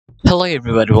Hello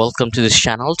everybody, welcome to this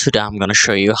channel. Today I'm going to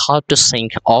show you how to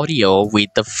sync audio with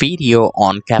the video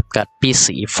on Capcut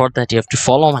PC. For that you have to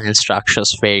follow my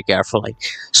instructions very carefully.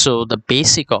 So the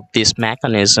basic of this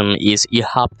mechanism is you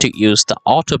have to use the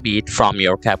auto beat from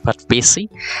your Capcut PC,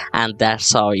 and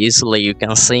that's how easily you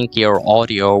can sync your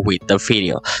audio with the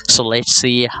video. So let's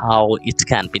see how it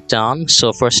can be done.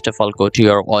 So first of all, go to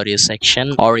your audio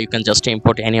section, or you can just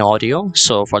import any audio.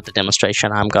 So for the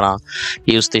demonstration I'm gonna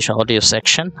use this audio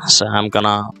section. So I'm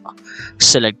gonna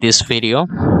select this video.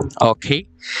 Okay,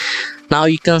 now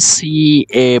you can see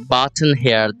a button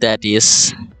here that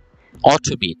is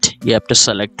auto beat. You have to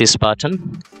select this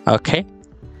button. Okay,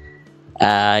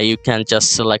 you can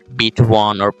just select beat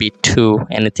 1 or beat 2,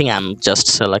 anything. I'm just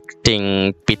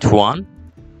selecting beat 1.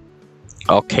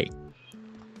 Okay,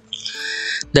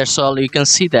 that's all. You can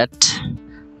see that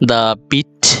the beat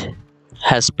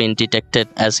has been detected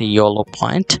as a yellow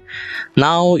point.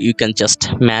 Now you can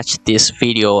just match this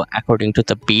video according to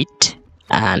the beat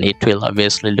and it will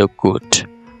obviously look good.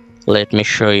 Let me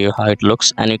show you how it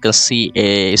looks, and you can see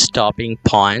a stopping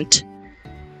point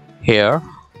here,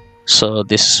 so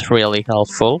this is really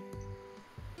helpful.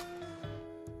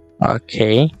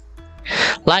 Okay,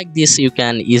 like this you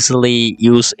can easily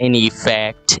use any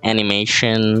effect,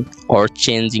 animation, or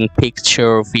changing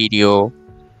picture, video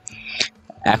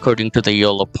according to the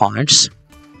yellow points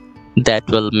that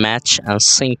will match and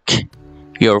sync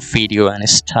your video and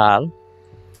style.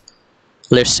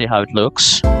 Let's see how it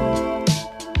looks.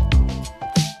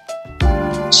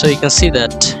 So you can see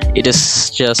that it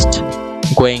is just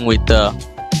going with the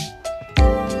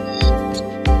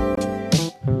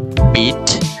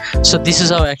beat. So this is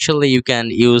how actually you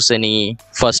can use any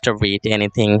faster beat,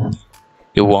 anything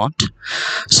you want.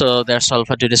 So that's all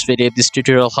for today's video. If this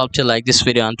tutorial helped you, like this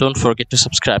video and don't forget to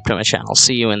subscribe to my channel.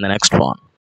 See you in the next one.